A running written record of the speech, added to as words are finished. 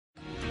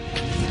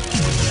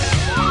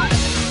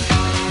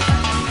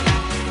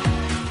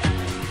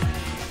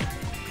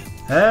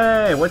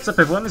Hey, what's up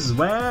everyone, this is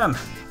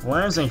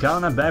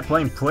RamsTheNameCom. I'm back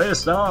playing Play the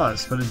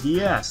Stars for the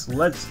DS.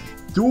 Let's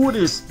do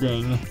this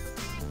thing.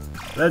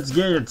 Let's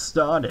get it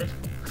started.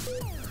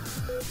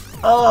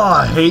 Oh,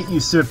 I hate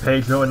you, Sir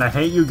Pedro, and I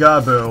hate you,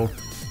 Gabu.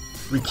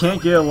 We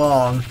can't get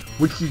along.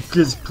 Would you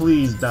just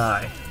please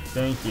die?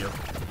 Thank you.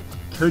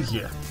 Could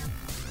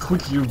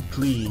you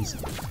please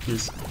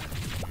just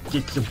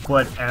get your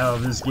butt out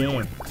of this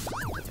game?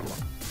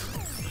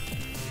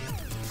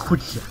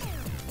 Could you?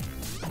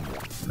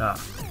 Nah.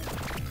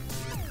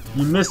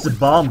 You missed the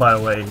bomb, by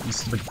the way, you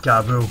stupid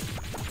Gabu.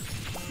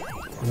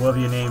 Whatever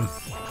your name.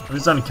 I'm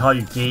just gonna call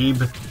you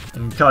Gabe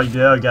and call you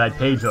the other guy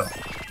Pedro.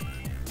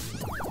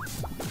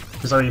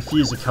 Because I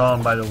refuse to call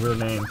him by the real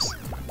names.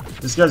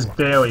 This guy's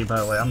Barry, by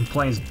the way. I'm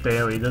playing as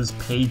Barry. There's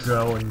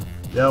Pedro, and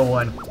the other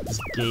one is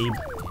Gabe.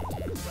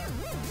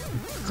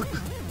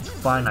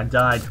 Fine, I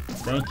died.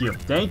 Thank you.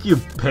 Thank you,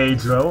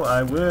 Pedro.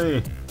 I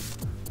really...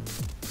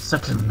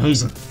 Such an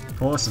amazing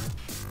person.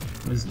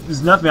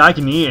 There's nothing I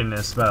can eat in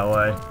this, by the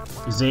way.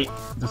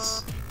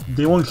 Because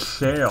they won't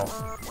share.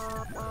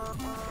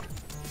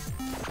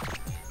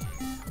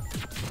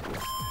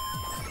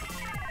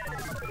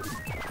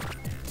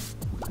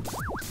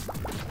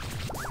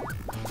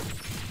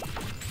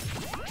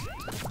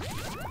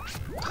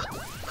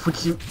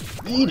 Would you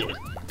eat it?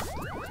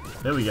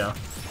 There we go.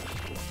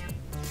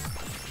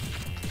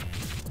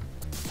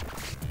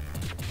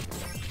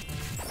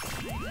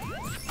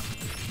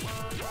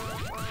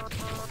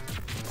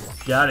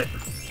 Got it.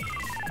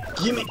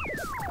 Gimme!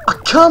 Oh,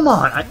 come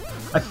on! I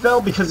fell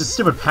because the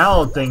stupid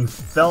power thing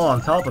fell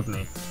on top of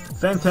me.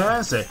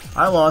 Fantastic!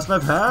 I lost my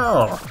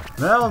power!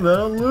 Now I'm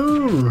gonna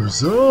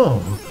lose!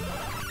 Oh!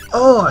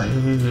 Oh, I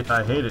hate it.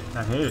 I hate it.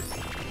 I hate it.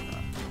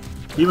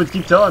 He would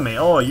keep telling me,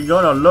 oh, you're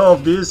gonna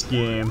love this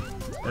game.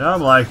 And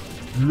I'm like,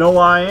 no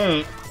I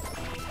ain't.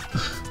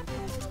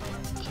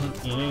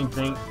 Can't eat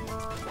anything.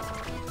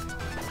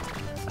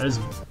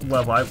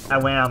 Well, I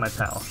ran out of my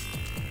power.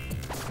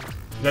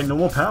 I got no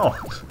more power.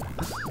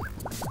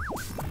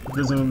 It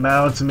doesn't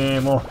matter to me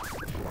anymore.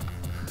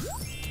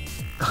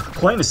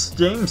 Playing the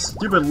same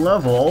stupid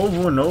level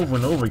over and over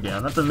and over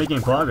again. I'm not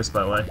making progress,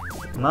 by the way.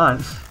 I'm not.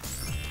 I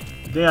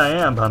think I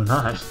am, but I'm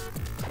not.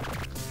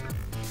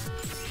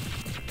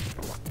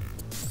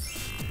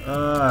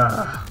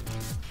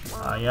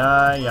 Ay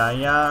ay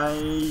ay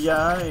ay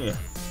ay.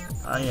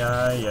 Ay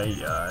ay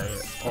ay ay.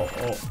 Oh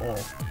oh oh.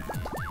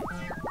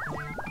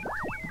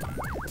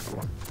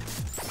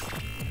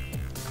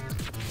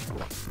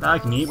 Now I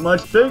can eat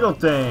much bigger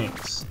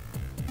things.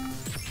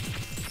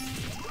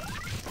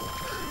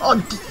 Oh,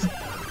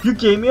 you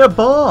gave me a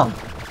bomb.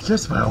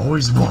 Just what I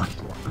always wanted.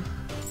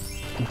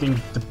 You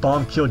think the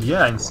bomb killed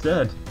ya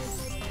instead?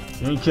 It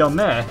didn't kill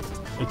me.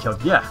 It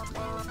killed ya.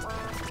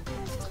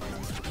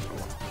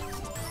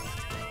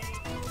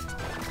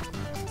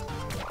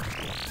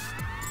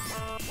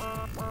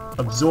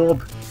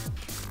 Absorb.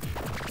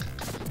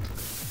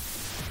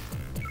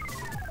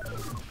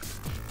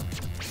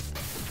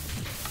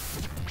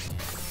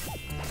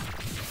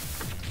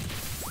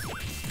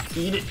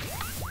 Eat it.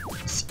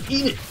 Just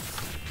eat it.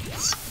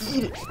 Just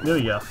eat it. There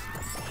we go.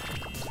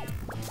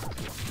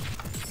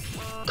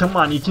 Come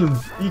on, you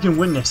can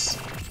win this.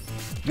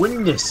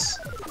 Win this.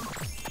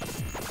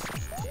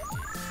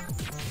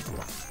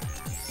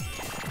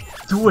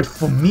 Do it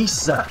for me,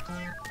 sir.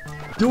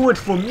 Do it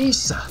for me,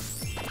 sir.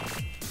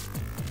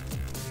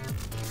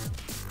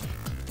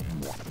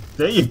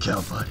 There you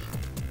go, buddy.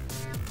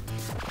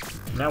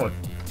 Now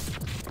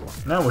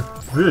we're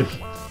really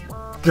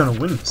gonna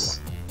win this.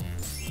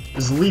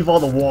 Just leave all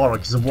the water,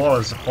 because the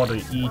water is harder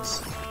to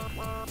eat.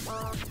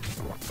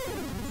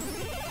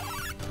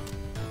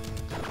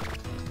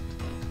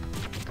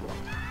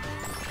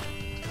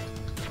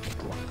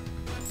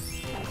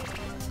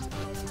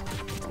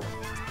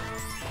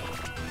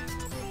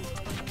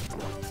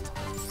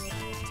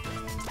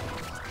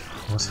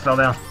 Almost fell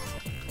down.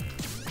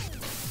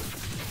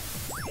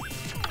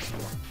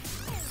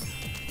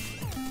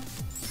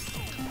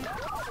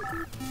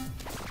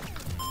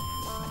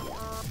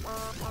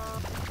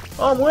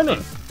 Oh, I'm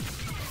winning!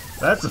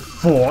 That's a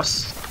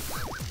force!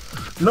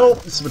 No!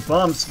 Stupid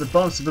bomb, stupid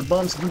bomb, stupid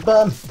bomb, stupid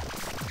bomb!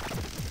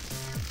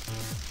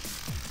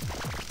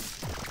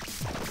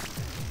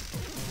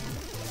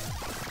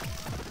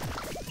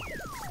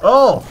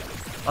 Oh!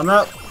 I'm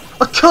not...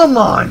 Oh, come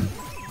on!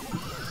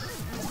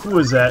 Who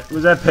was that?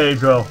 Was that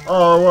Pedro?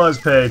 Oh, it was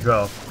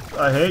Pedro.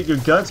 I hate your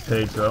guts,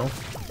 Pedro.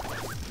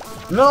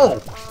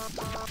 No!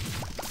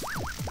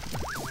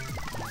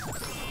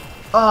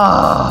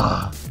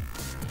 Ah!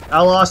 I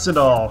lost it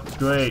all.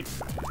 Great.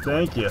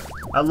 Thank you.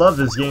 I love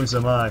this game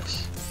so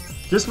much.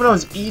 Just when I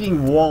was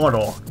eating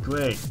water.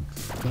 Great.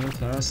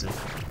 Fantastic.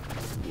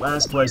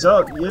 Last place.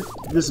 Oh, yep.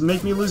 This will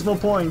make me lose more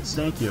points.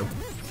 Thank you.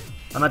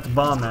 I'm at the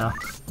bomb now.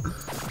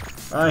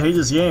 I hate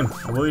this game.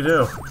 I really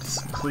do.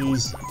 Just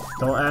please,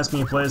 don't ask me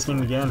to play this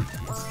game again.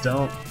 Just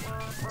don't.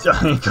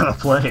 I ain't gonna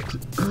play it.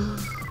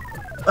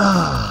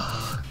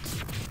 Ah.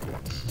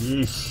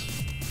 Yeesh.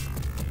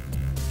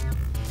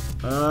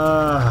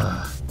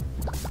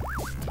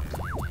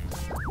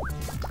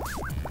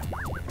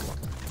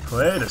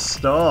 Play the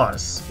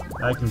stars.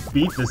 I can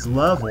beat this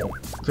level,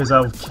 because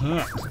I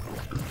can't.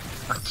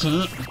 I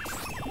can't.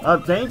 Oh,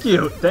 thank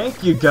you,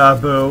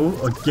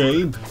 Gabu, or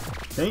Gabe.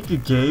 Thank you,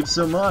 Gabe,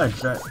 so much.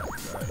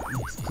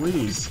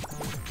 Please.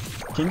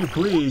 Can you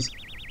please?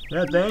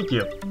 Yeah, thank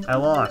you. I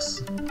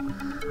lost.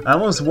 I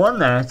almost won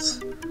that.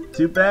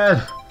 Too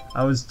bad.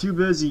 I was too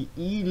busy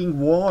eating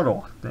water.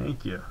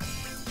 Thank you.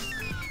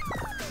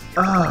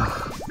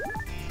 Ah.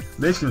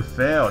 Mission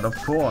failed, of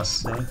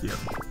course. Thank you.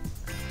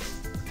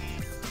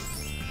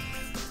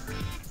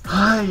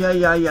 Ay,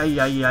 ay, ay, ay,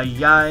 ay,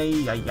 ay,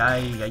 ay, ay,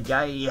 ay, ay,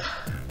 ay.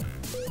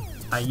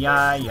 Ay,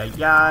 ay, ay,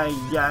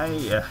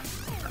 ay,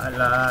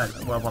 ay.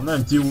 Well, I'm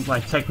gonna do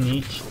my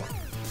technique.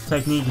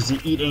 Technique is to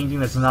eat anything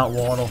that's not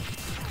water.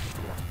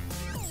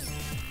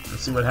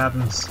 Let's see what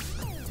happens.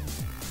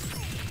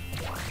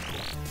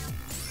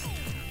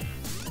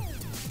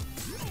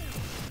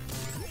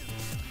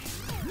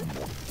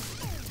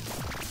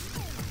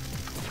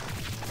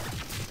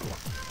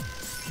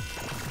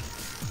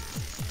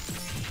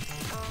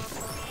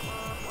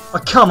 Oh,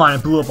 come on,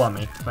 it blew up on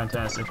me.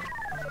 Fantastic.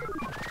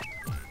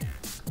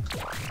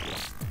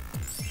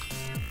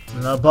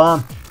 Another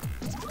bomb.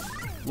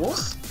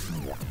 What?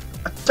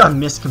 I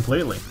missed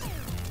completely.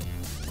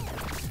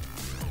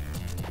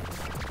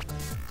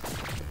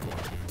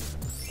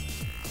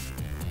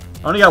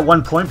 I only got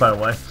 1 point, by the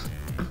way.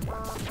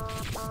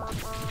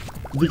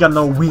 I think I'm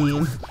gonna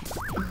win.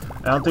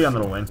 I don't think I'm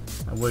gonna win.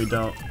 I really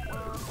don't.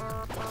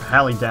 I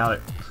highly doubt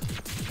it.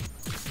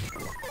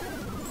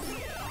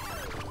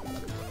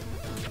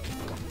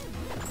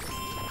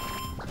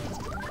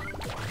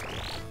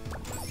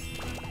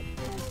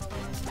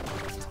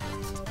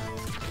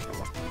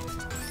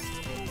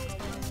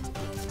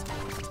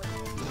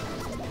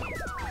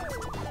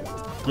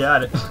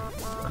 Got it.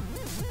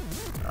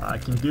 I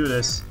can do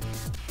this.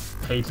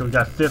 Pedro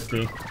got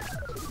 50.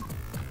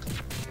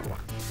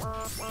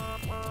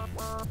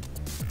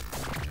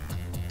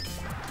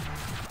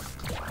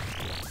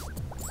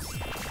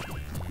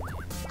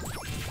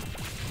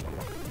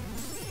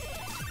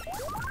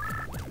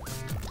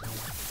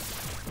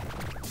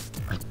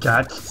 I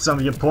got some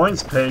of your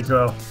points,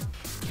 Pedro.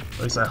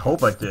 At least I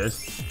hope I did.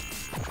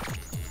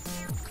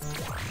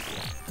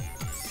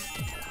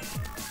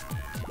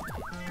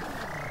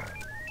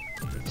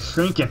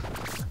 Shrinking.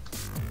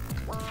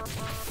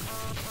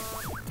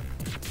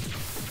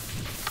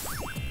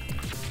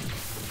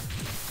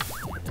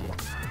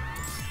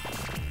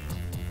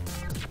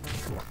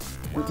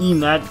 We're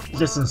eating that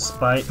just in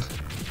spite,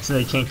 so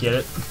they can't get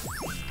it.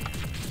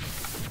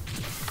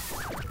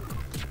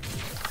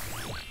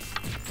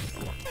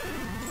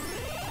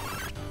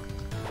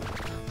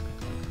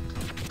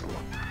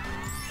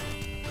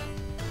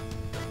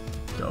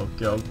 Go,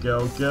 go,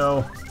 go,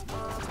 go.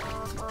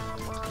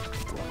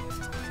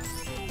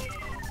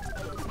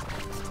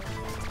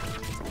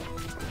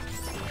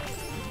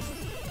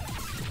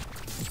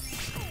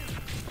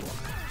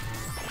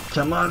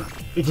 Come on,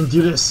 we can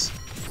do this,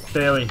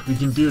 Bailey. We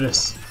can do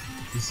this.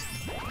 Just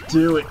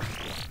do it.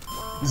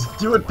 Just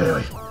do it,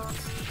 Bailey.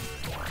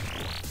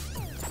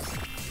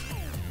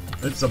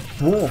 It's a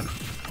boom.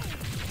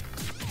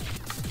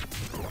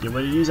 Get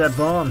ready to use that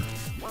bomb.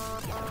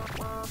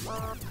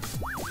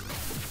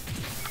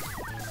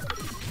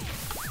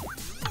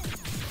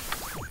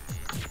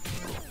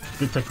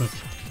 Good technique.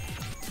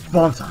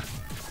 Bomb time.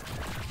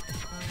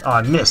 Oh,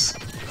 I missed.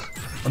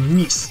 I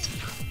missed.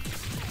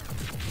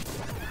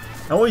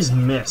 I always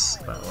miss,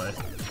 by the way.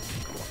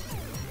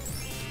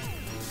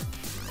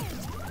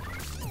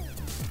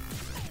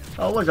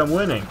 Oh look, I'm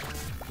winning.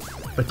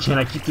 But can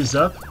I keep this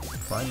up?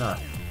 Why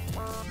not?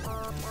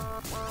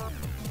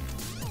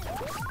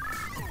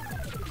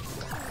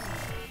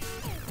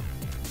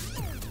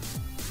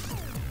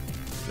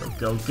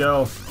 Go, go,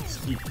 go. Let's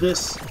keep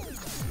this.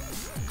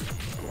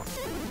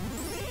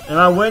 Am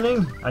I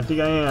winning? I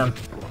think I am.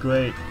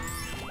 Great.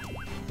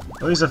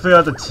 At least I figured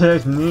out the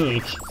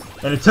technique.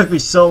 And it took me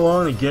so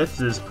long to get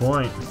to this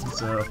point,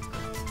 so...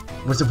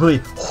 Was it really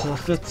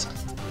worth it?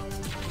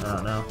 I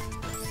don't know.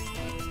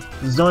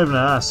 Just don't even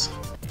ask.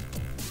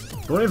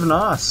 Don't even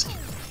ask.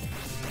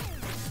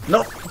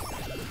 Nope!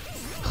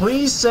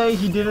 Please say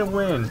he didn't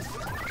win.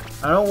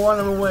 I don't want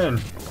him to win.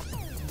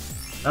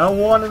 I don't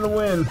want him to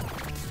win.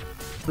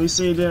 Please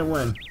say he didn't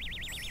win.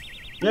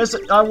 Yes,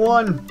 I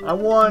won! I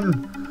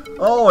won!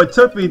 Oh, it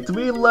took me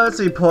 3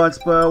 Leslie parts,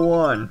 but I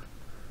won.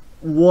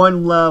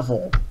 1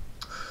 level.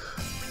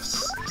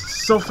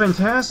 So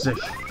fantastic.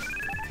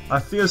 I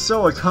feel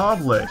so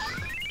accomplished.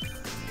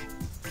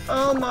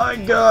 Oh my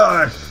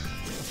gosh.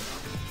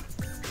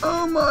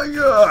 Oh my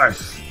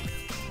gosh.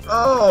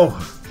 Oh.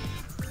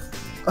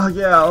 Oh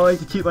yeah, I like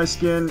to keep my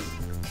skin.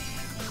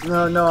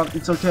 No, no,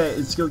 it's okay.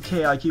 It's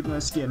okay. I keep my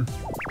skin.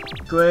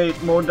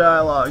 Great, more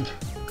dialogue.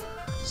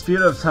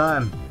 Spirit of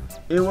time.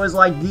 It was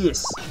like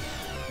this.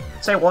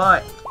 Say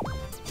what?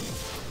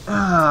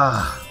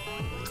 Ah.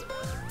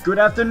 Good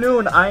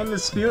afternoon. I am the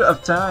Spirit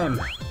of Time.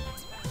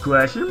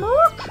 Question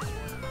mark?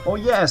 Oh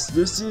yes,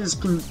 this is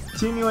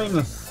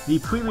continuing the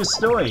previous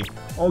story.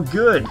 Oh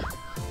good.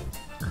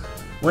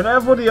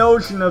 Whenever the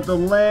ocean of the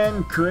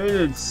land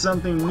created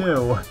something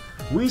new,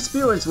 we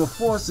spirits were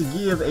forced to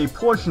give a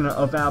portion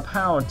of our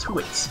power to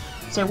it.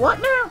 Say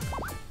what now?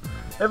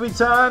 Every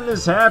time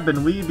this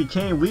happened, we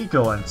became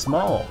weaker and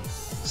smaller.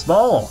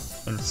 Smaller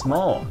and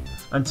smaller.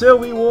 Until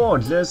we were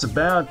just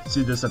about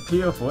to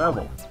disappear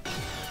forever.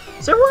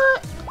 Say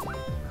what?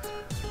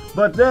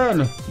 But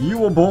then, you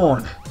were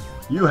born.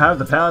 You have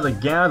the power to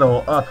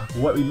gather up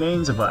what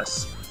remains of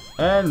us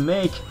and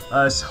make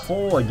us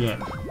whole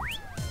again.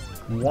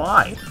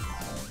 Why?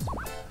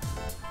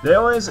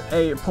 There is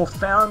a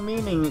profound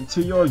meaning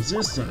to your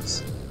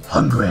existence.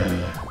 Hungry.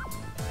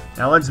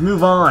 Now let's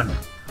move on.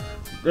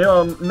 There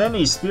are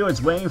many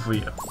spirits waiting for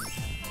you.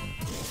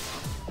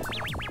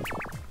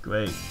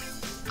 Great.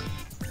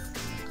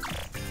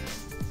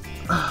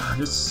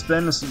 Just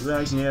spend this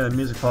reaction here in the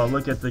music part.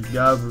 Look at the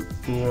guy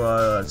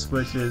who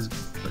switches,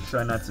 but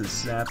try not to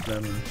zap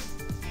them.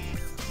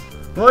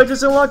 Well, I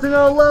just unlocked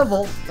another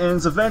level in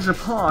this Adventure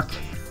Park,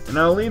 and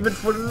I'll leave it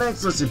for the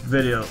next Let's See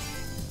video.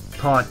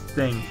 Part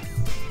thing.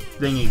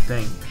 Thingy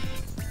thing.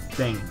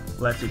 Thing.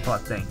 Let's See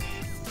part thing.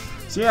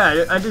 So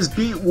yeah, I just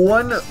beat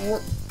one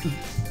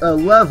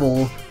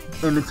level,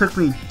 and it took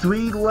me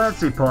 3 Let's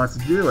See parts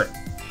to do it.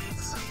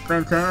 It's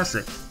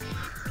fantastic.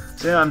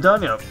 So yeah, I'm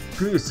done here.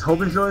 Peace. Hope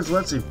you enjoyed this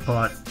Let's See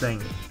part thing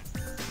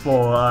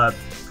for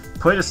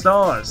Play the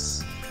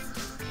Stars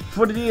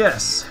for the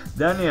DS.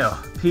 Down here.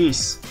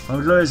 Peace. Hope you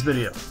enjoyed this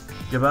video.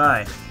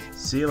 Goodbye.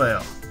 See you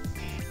later.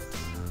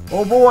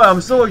 Oh boy, I'm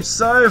so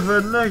excited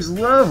for the next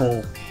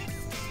level.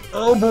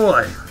 Oh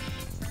boy.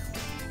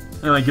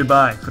 Anyway,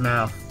 goodbye for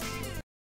now.